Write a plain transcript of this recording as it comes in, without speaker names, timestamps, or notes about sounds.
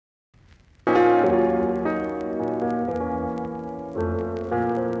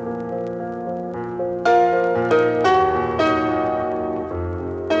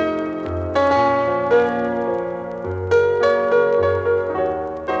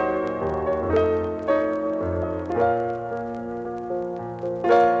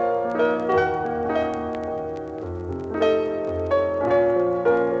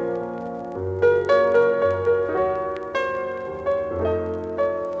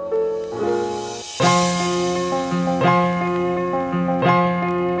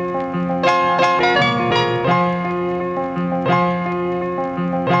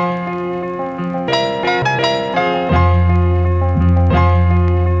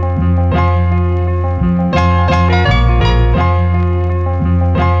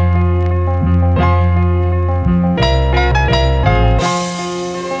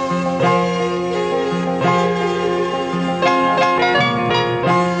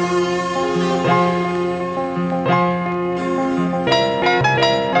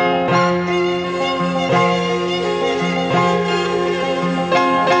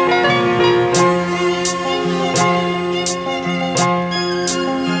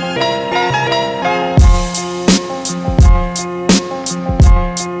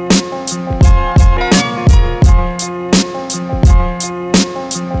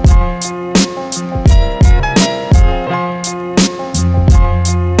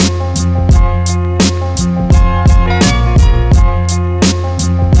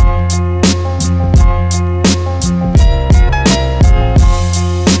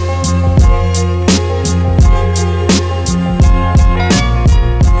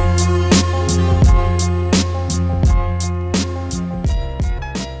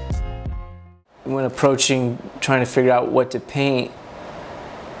approaching, trying to figure out what to paint,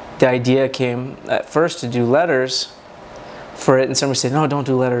 the idea came at first to do letters for it, and somebody said, no, don't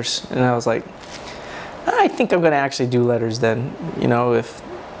do letters. And I was like, I think I'm going to actually do letters then. You know, if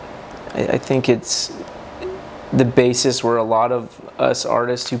I think it's the basis where a lot of us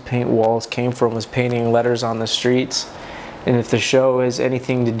artists who paint walls came from, was painting letters on the streets. And if the show has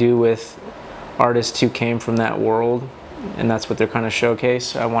anything to do with artists who came from that world, and that's what they're kind of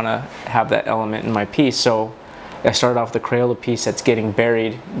showcase, I want to have that element in my piece. So I started off with the Craola piece that's getting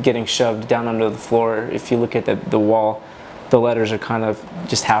buried, getting shoved down under the floor. If you look at the wall, the letters are kind of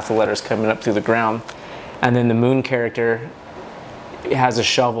just half the letters coming up through the ground. And then the moon character has a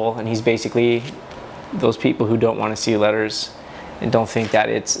shovel, and he's basically those people who don't want to see letters and don't think that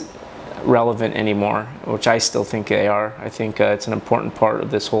it's relevant anymore, which I still think they are. I think it's an important part of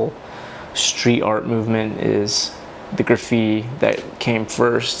this whole street art movement is the graffiti that came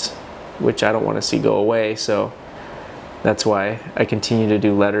first, which I don't want to see go away. So that's why I continue to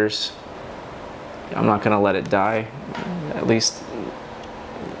do letters. I'm not going to let it die. At least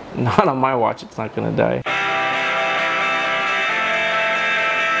not on my watch, it's not going to die.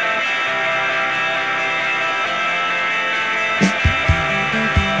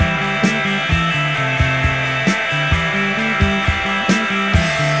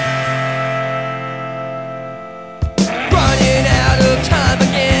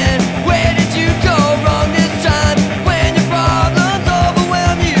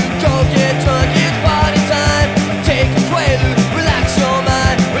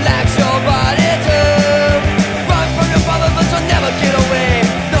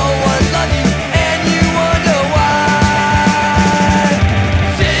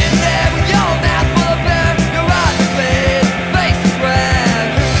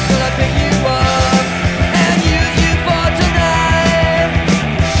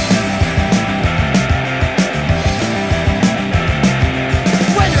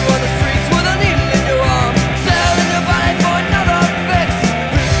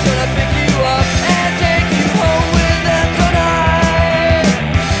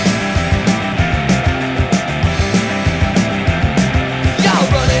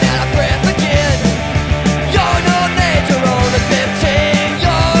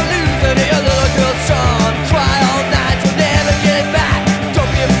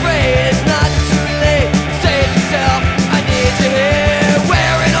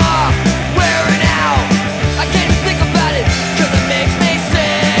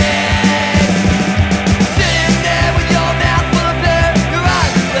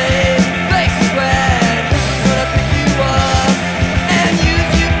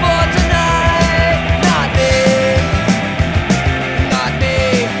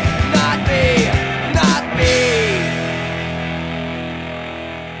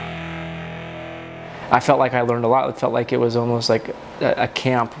 I felt like I learned a lot. It felt like it was almost like a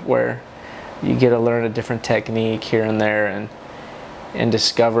camp where you get to learn a different technique here and there and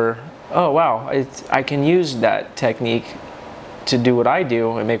discover, oh wow, I can use that technique to do what I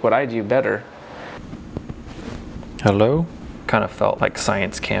do and make what I do better. Hello? Kind of felt like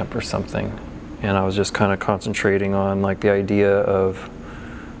science camp or something. And I was just kind of concentrating on like the idea of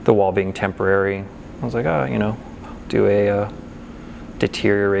the wall being temporary. I was like, oh, you know, do a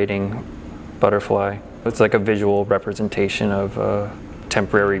deteriorating butterfly. It's like a visual representation of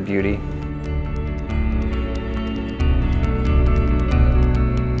temporary beauty.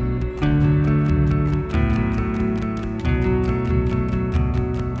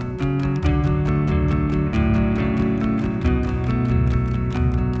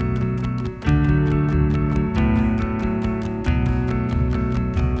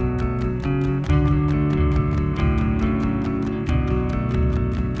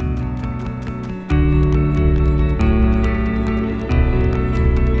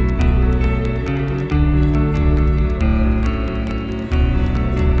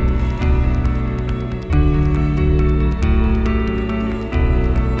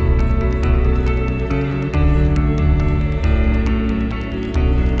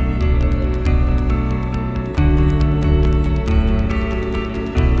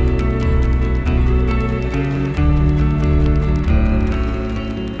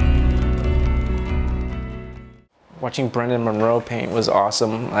 Watching Brendan Monroe paint was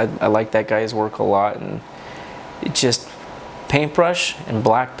awesome. I like that guy's work a lot, and it just paintbrush and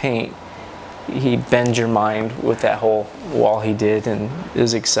black paint, he bends your mind with that whole wall he did, and it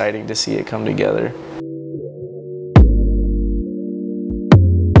was exciting to see it come together.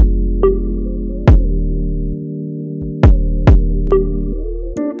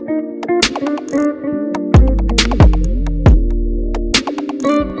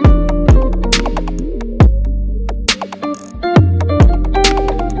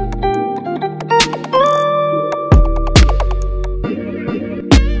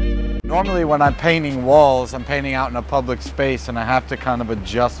 Normally when I'm painting walls, I'm painting out in a public space and I have to kind of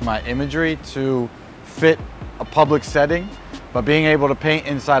adjust my imagery to fit a public setting. But being able to paint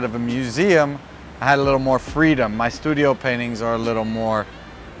inside of a museum, I had a little more freedom. My studio paintings are a little more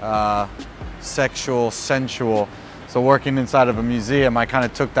sexual, sensual. So working inside of a museum, I kind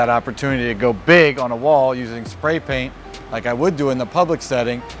of took that opportunity to go big on a wall using spray paint like I would do in the public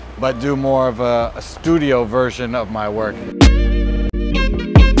setting, but do more of a studio version of my work.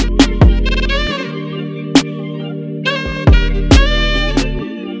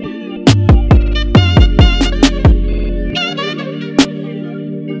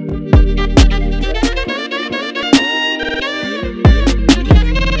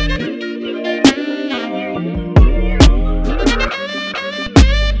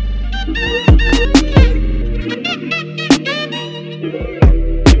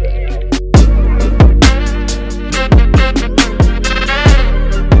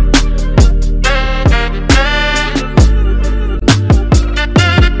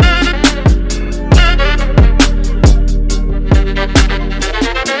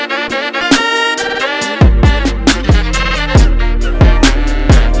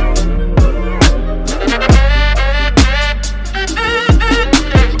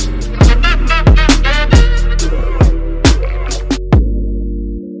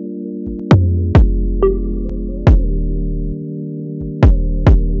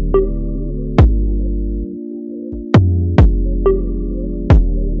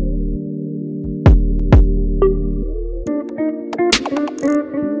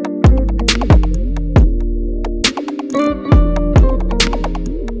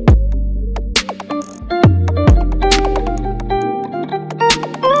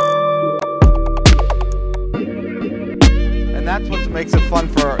 Makes it fun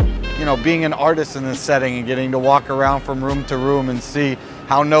for, you know, being an artist in this setting and getting to walk around from room to room and see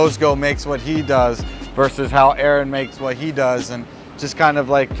how Nosego makes what he does versus how Ahern makes what he does, and just kind of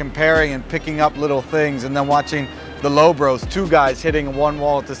like comparing and picking up little things, and then watching the low bros, two guys hitting one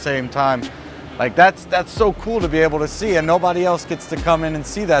wall at the same time. Like that's so cool to be able to see, and nobody else gets to come in and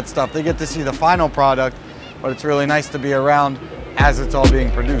see that stuff. They get to see the final product, but it's really nice to be around as it's all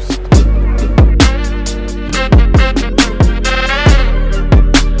being produced.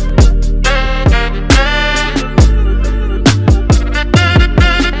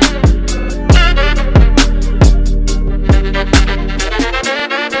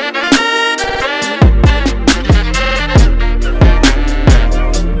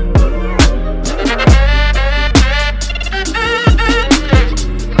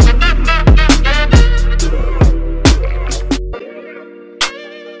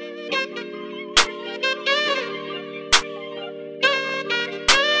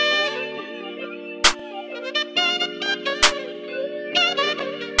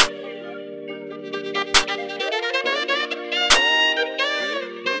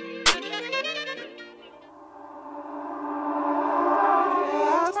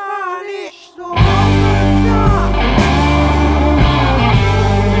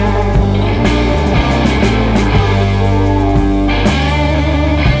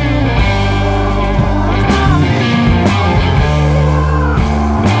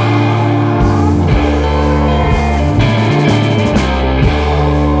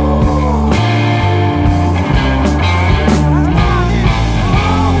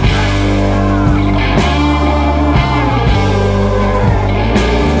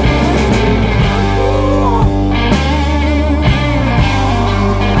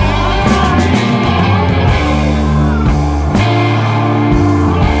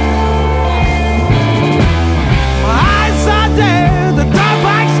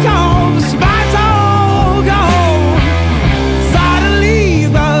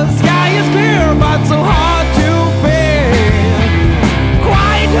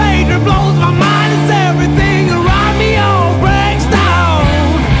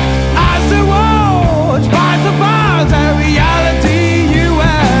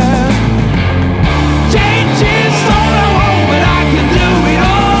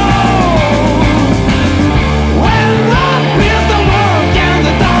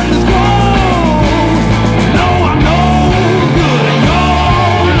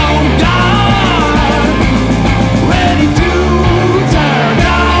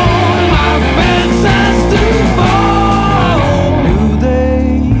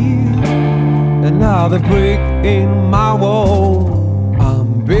 the brick in my wall.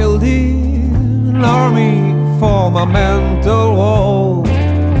 I'm building an army for my mental wall.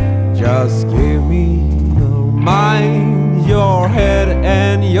 Just give me your mind, your head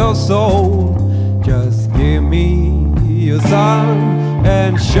and your soul. Just give me your sun,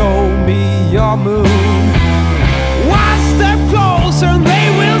 and show me your move. One step closer and they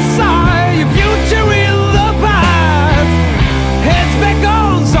will sigh. Your future in the past. Heads back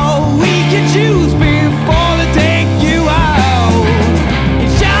on so we can choose before they take you out. In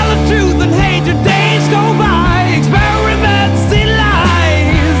shallow truth and hate, your days go by. Experiments in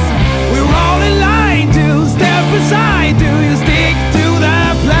lies. We're all in line to step aside. Do you stick to the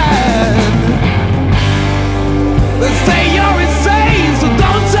plan? They say you're insane, so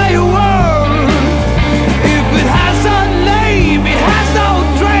don't say a word. If it has a name, it has no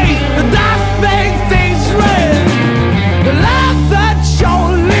trace, and that makes things red. The life that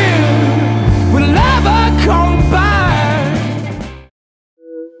you'll live will never come back.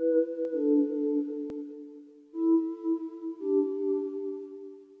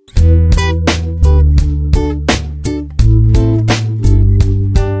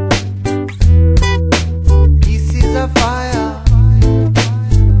 Pieces of fire,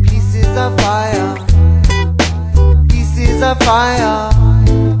 pieces of fire, pieces of fire,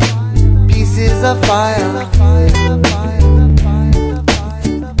 pieces of fire.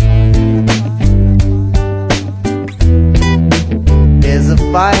 There's a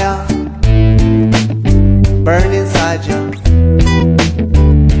fire burn inside you.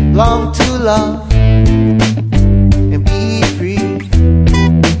 Long to love and be free.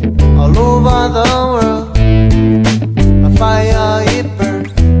 All over the world, a fire it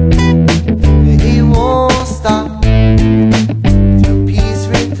burns, and it won't stop till peace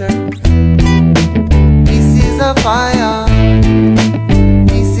returns. Pieces of fire,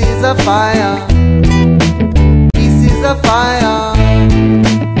 pieces of fire, pieces of fire,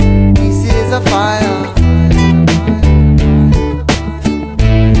 pieces of fire.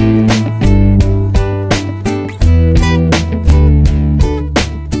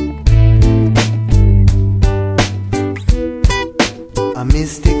 A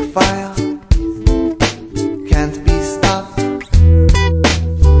mystic fire can't be stopped,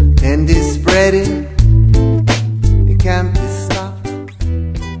 and it's spreading, it can't be stopped.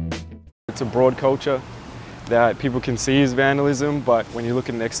 It's a broad culture that people can see as vandalism, but when you look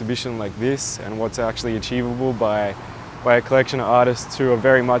at an exhibition like this and what's actually achievable by a collection of artists who are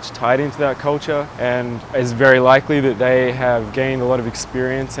very much tied into that culture, and it's very likely that they have gained a lot of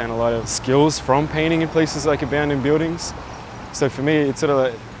experience and a lot of skills from painting in places like abandoned buildings. So for me, it's sort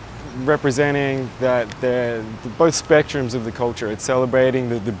of representing that they're both spectrums of the culture. It's celebrating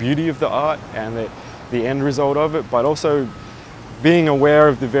the beauty of the art and the end result of it, but also being aware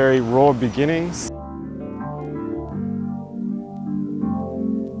of the very raw beginnings.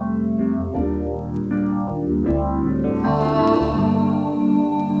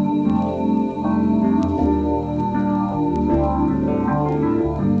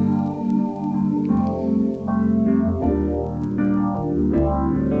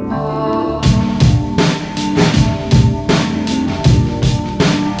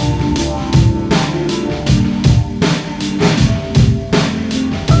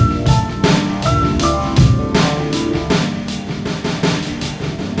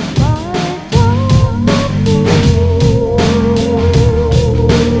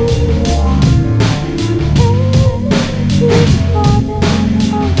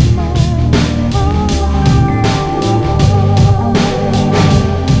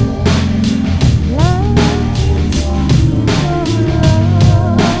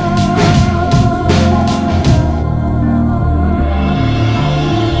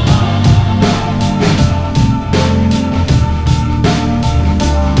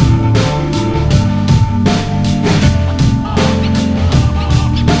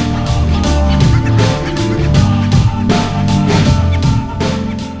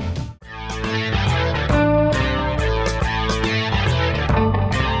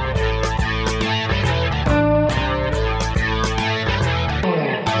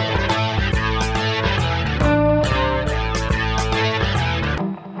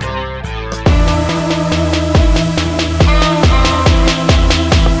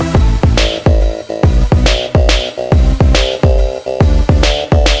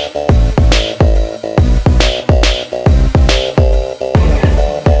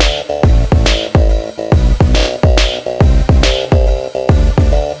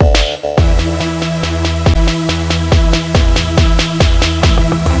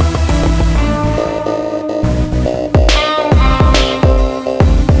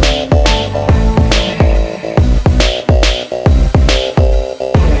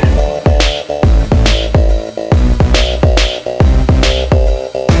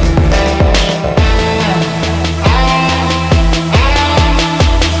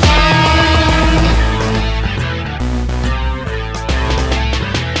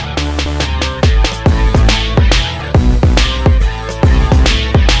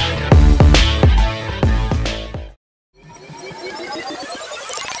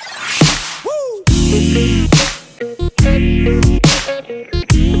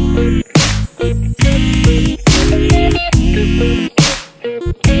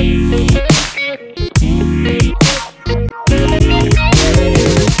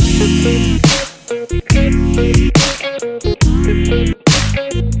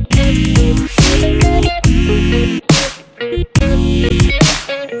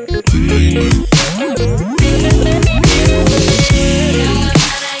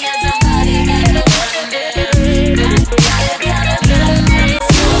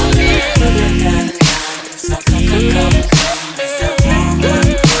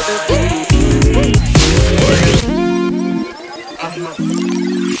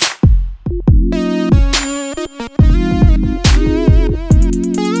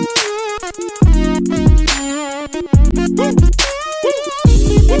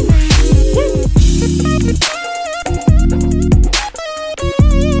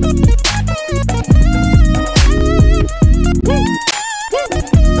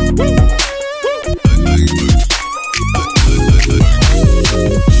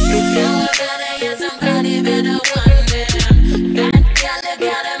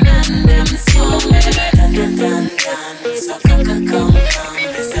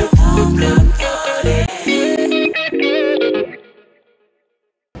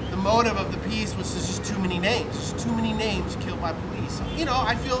 by police. You know,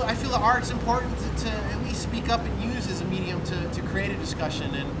 I feel the art's important to at least speak up and use as a medium to create a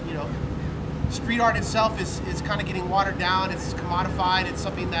discussion. And you know, street art itself is kind of getting watered down. It's commodified. It's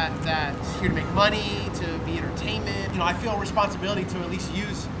something that's here to make money, to be entertainment. You know, I feel a responsibility to at least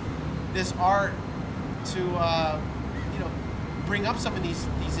use this art to you know, bring up some of these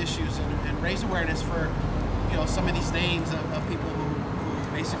issues and raise awareness for, you know, some of these names of people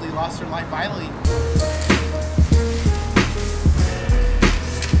who basically lost their life violently.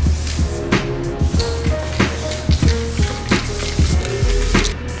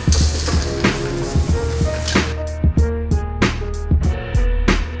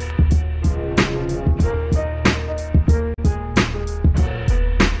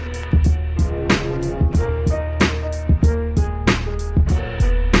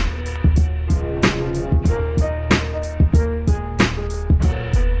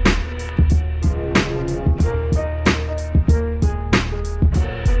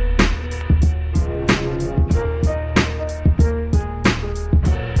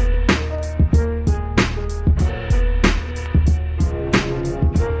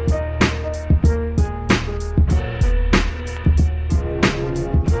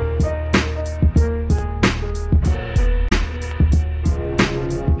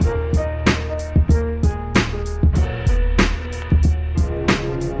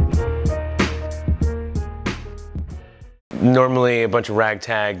 Normally, a bunch of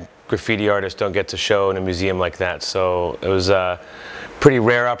ragtag graffiti artists don't get to show in a museum like that, so it was a pretty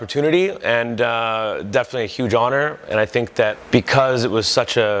rare opportunity and definitely a huge honor. And I think that because it was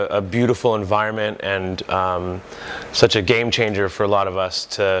such a beautiful environment and such a game changer for a lot of us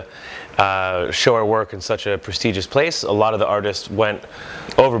to show our work in such a prestigious place, a lot of the artists went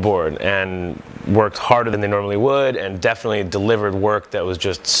overboard and worked harder than they normally would, and definitely delivered work that was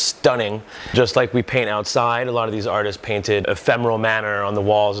just stunning. Just like we paint outside, a lot of these artists painted ephemeral manner on the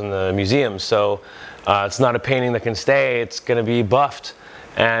walls in the museum. So it's not a painting that can stay, it's going to be buffed.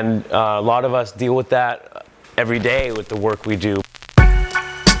 And a lot of us deal with that every day with the work we do.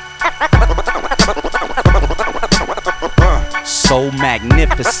 So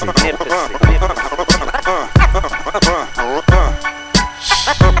magnificent.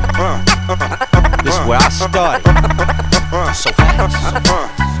 This is where I started. So fast.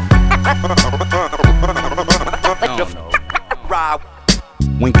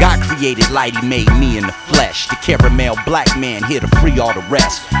 When God created light, he made me in the flesh. The caramel black man here to free all the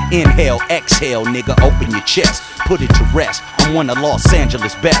rest. Inhale, exhale, nigga, open your chest. Put it to rest, I'm one of Los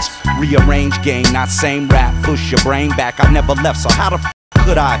Angeles' best. Rearrange game, not same rap. Push your brain back, I never left, so how the f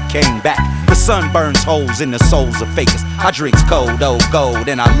could I have came back? The sun burns holes in the souls of fakers. I drinks cold, old gold,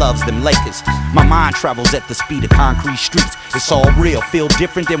 and I loves them Lakers. My mind travels at the speed of concrete streets. It's all real, feel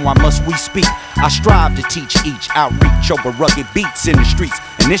different, then why must we speak? I strive to teach each outreach over rugged beats in the streets,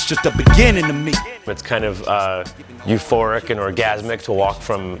 and it's just the beginning of me. It's kind of euphoric and orgasmic to walk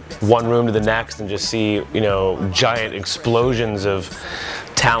from one room to the next and just see, you know, giant explosions of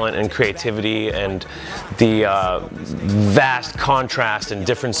talent and creativity, and the vast contrast and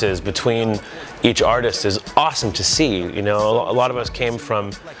differences between each artist is awesome to see. You know, a lot of us came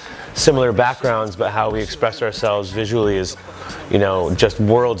from similar backgrounds, but how we express ourselves visually is, you know, just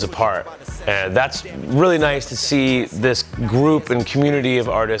worlds apart. And that's really nice to see this group and community of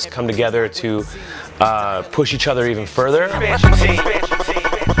artists come together to push each other even further.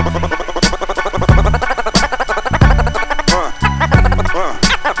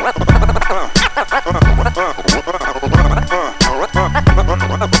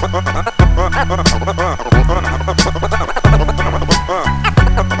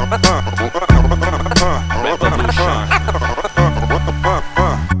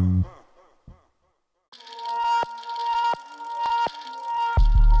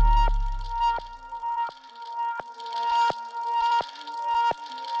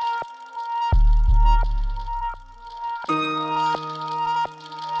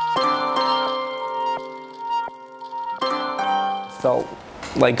 Felt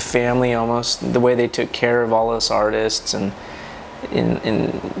like family almost, the way they took care of all us artists and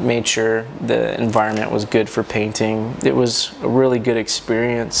made sure the environment was good for painting. It was a really good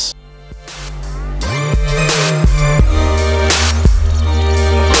experience.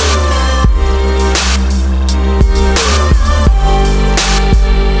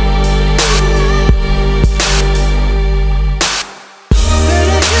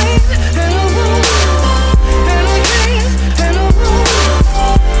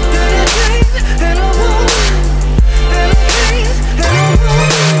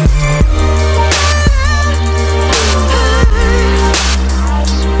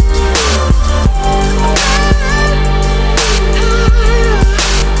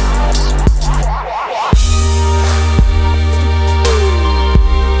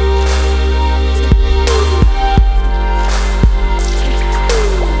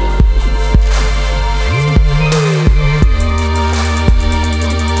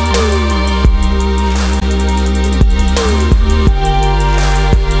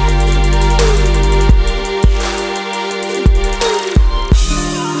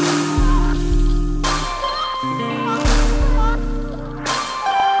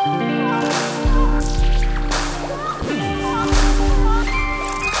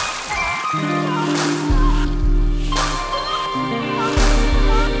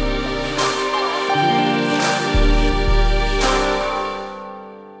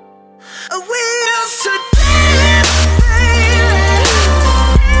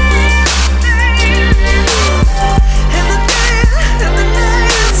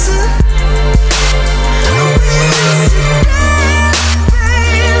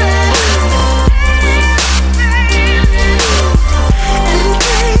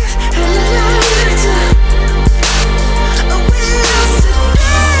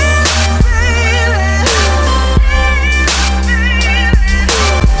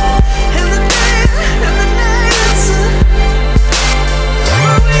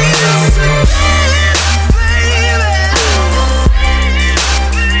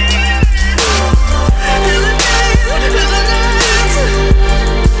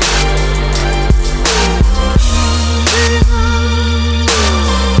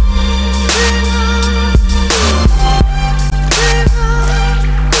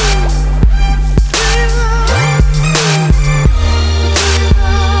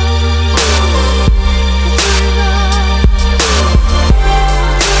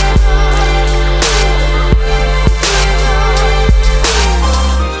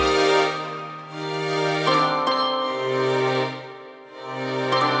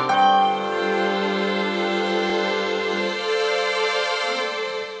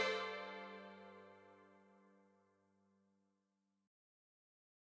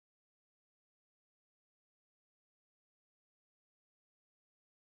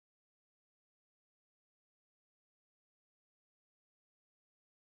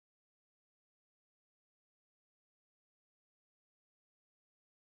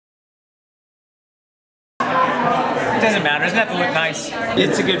 doesn't matter. It doesn't have to look nice.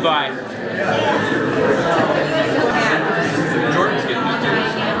 It's a good buy.